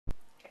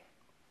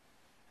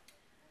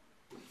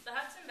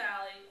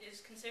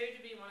considered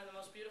to be one of the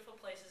most beautiful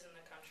places in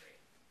the country.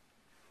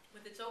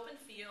 With its open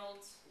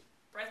fields,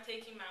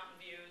 breathtaking mountain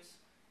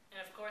views, and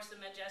of course the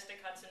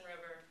majestic Hudson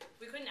River,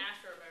 we couldn't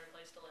ask for a better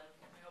place to live.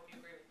 I hope you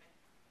agree with me.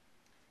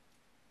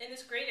 In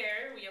this great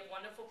area, we have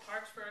wonderful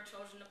parks for our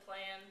children to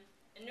play in,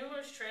 and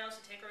numerous trails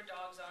to take our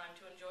dogs on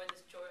to enjoy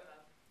the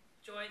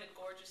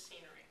gorgeous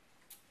scenery.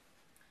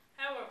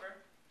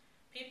 However,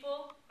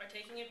 people are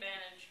taking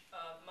advantage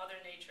of Mother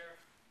Nature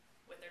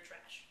with their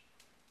trash.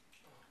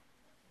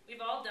 We've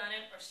all done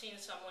it or seen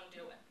someone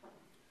do it.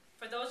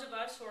 For those of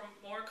us who are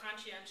more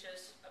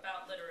conscientious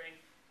about littering,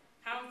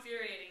 how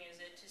infuriating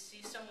is it to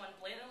see someone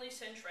blatantly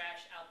send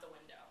trash out the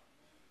window?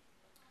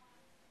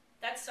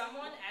 That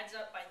someone adds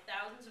up by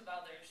thousands of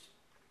others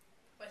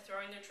by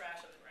throwing their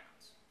trash on the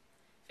grounds.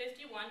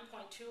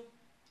 51.2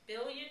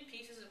 billion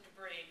pieces of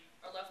debris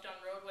are left on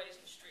roadways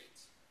and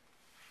streets.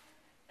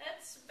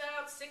 That's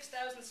about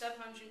 6,729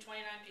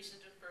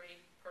 pieces of debris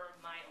per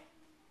mile.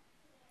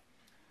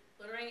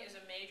 Littering is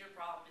a major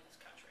problem in this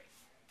country.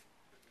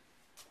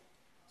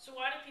 So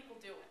why do people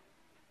do it?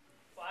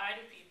 Why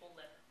do people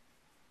litter?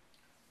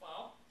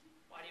 Well,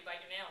 why do you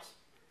bite your nails?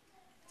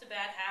 It's a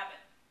bad habit.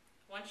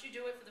 Once you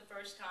do it for the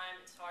first time,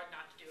 it's hard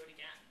not to do it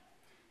again.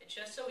 It's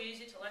just so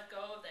easy to let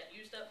go of that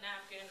used up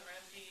napkin or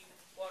empty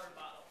water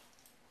bottle.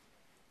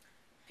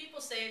 People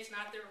say it's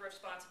not their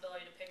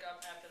responsibility to pick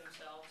up after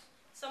themselves.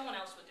 Someone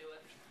else would do it,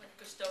 like a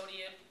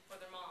custodian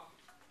or their mom.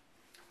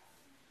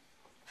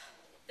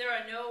 There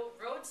are no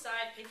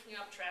roadside picking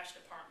up trash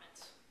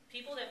departments.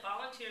 People that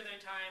volunteer their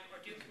time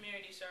or do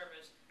community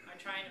service are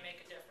trying to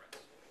make a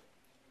difference.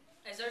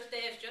 As Earth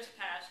Day has just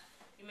passed,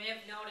 you may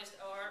have noticed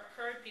or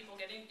heard people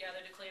getting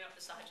together to clean up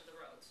the sides of the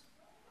roads.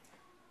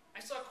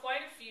 I saw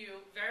quite a few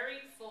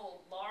very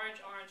full,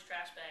 large orange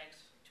trash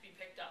bags to be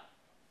picked up.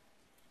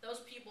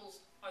 Those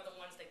peoples are the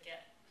ones that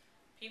get it.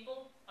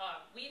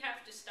 We have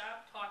to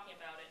stop talking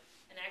about it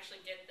and actually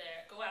get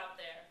there, go out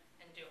there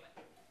and do it.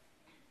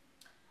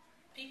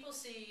 People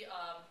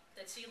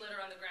that see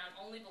litter on the ground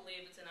only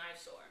believe it's an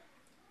eyesore.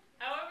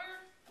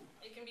 However,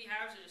 it can be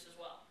hazardous as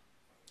well.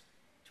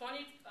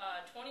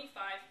 25,000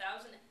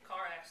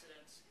 car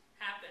accidents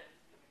happen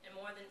and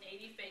more than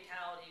 80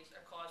 fatalities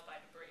are caused by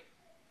debris.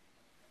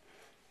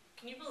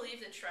 Can you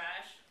believe that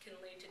trash can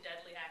lead to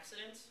deadly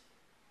accidents?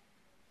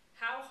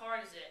 How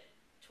hard is it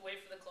to wait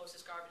for the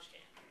closest garbage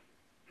can?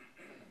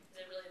 Is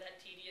it really that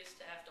tedious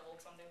to have to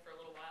hold something for a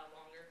little while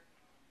longer?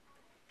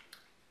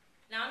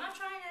 Now, I'm not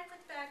trying to act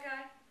like the bad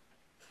guy.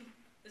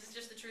 This is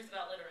just the truth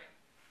about littering.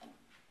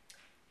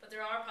 But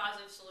there are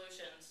positive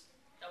solutions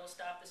that will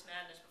stop this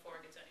madness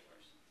before it gets any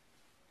worse.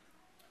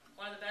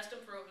 One of the best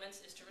improvements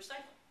is to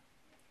recycle.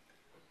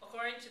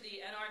 According to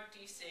the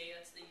NRDC,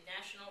 that's the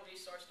National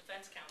Resource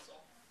Defense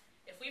Council,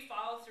 if we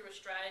follow through a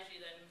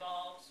strategy that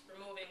involves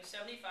removing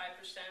 75%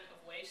 of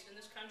waste in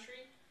this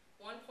country,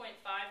 1.5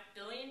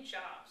 billion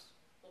jobs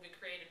will be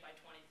created by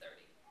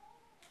 2030.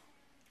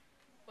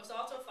 What's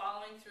also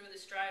following through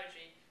this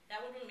strategy,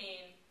 that would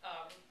mean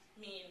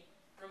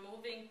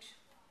removing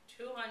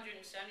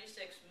 276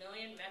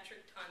 million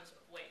metric tons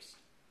of waste.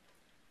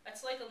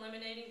 That's like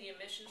eliminating the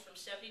emissions from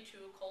 72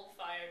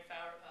 coal-fired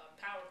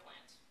power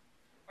plants,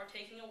 or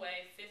taking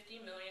away 50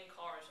 million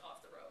cars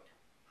off the road.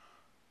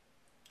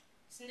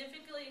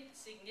 Significantly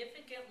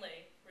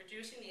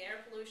reducing the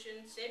air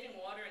pollution, saving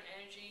water and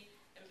energy,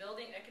 and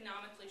building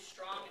economically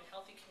strong and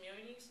healthy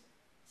communities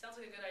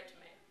sounds like a good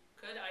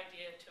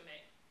idea to me.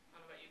 I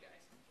don't know about you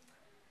guys.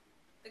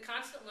 The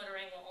constant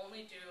littering will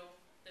only do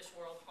this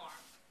world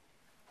harm.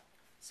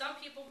 Some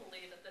people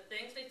believe that the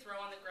things they throw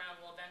on the ground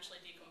will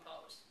eventually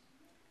decompose.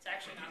 It's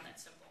actually not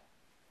that simple.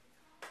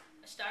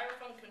 A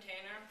styrofoam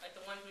container, like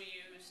the one we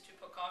use to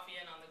put coffee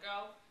in on the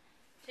go,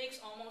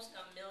 takes almost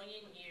 1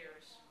 million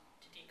years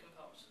to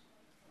decompose.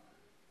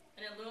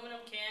 An aluminum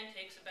can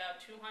takes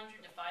about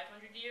 200 to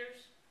 500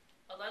 years.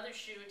 A leather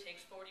shoe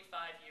takes 45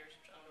 years,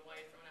 which I'm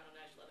away from a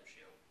nice leather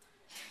shoe.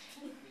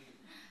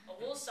 A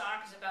wool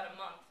sock is about a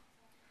month,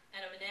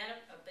 and a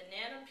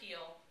banana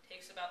peel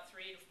takes about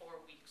 3 to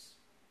 4 weeks.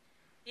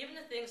 Even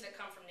the things that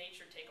come from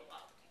nature take a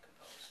while to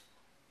decompose.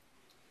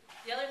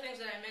 The other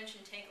things that I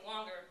mentioned take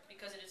longer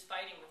because it is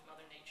fighting with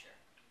Mother Nature.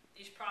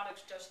 These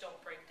products just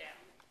don't break down.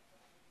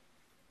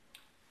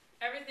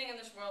 Everything in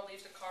this world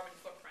leaves a carbon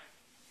footprint,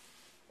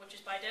 which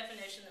is by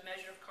definition the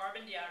measure of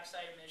carbon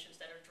dioxide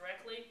emissions that are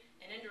directly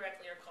and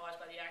indirectly are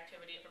caused by the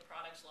activity of a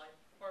product's life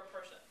or a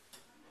person.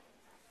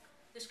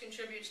 This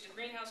contributes to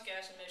greenhouse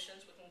gas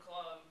emissions,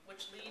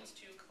 which leads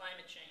to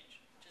climate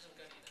change, which isn't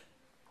good either.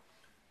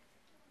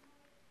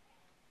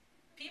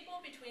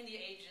 People between the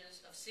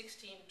ages of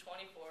 16 to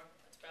 24,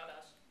 that's about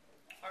us,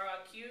 are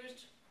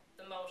accused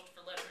the most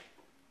for littering.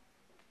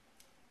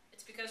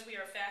 It's because we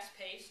are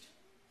fast-paced,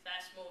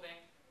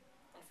 fast-moving,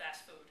 and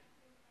fast food.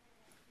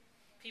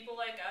 People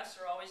like us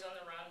are always on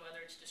the run, whether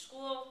it's to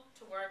school,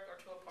 to work,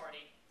 or to a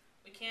party.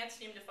 We can't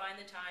seem to find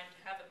the time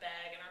to have a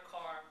bag in our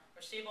car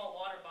or save all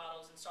water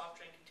bottles and soft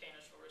drink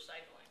containers for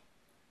recycling.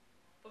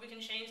 But we can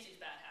change these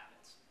bad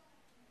habits.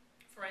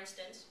 For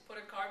instance,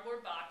 put a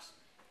cardboard box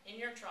in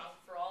your trunk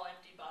for all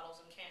empty bottles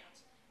and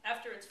cans.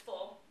 After it's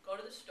full, go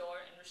to the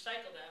store and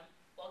recycle them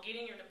while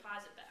getting your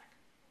deposit back.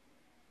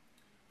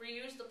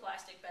 Reuse the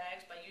plastic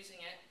bags by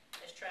using it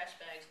as trash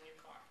bags in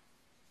your car.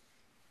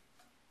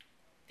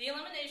 The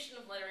elimination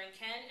of littering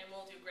can and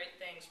will do great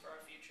things for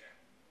our future.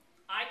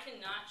 I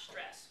cannot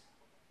stress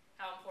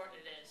how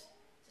important it is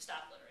to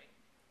stop littering.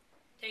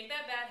 Take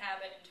that bad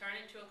habit and turn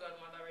it into a good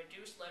one by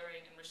reduced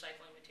littering and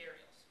recycling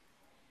materials.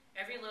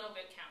 Every little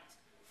bit counts.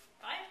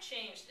 If I have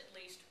changed at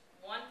least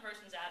one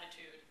person's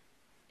attitude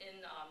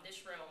in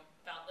this room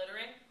about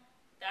littering,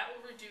 that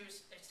will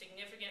reduce a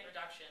significant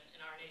reduction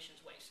in our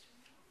nation's waste.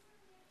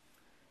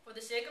 For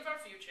the sake of our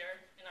future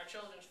and our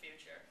children's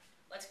future,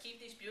 let's keep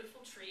these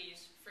beautiful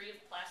trees free of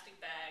plastic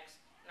bags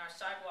and our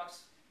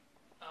sidewalks,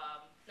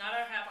 not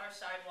have our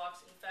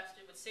sidewalks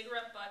infested with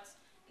cigarette butts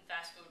and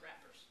fast food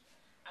wrappers.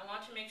 I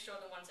want to make sure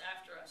the ones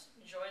after us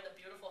enjoy the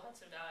beautiful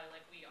Hudson Valley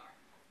like we are.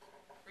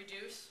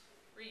 Reduce,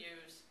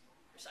 reuse,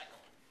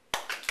 recycle.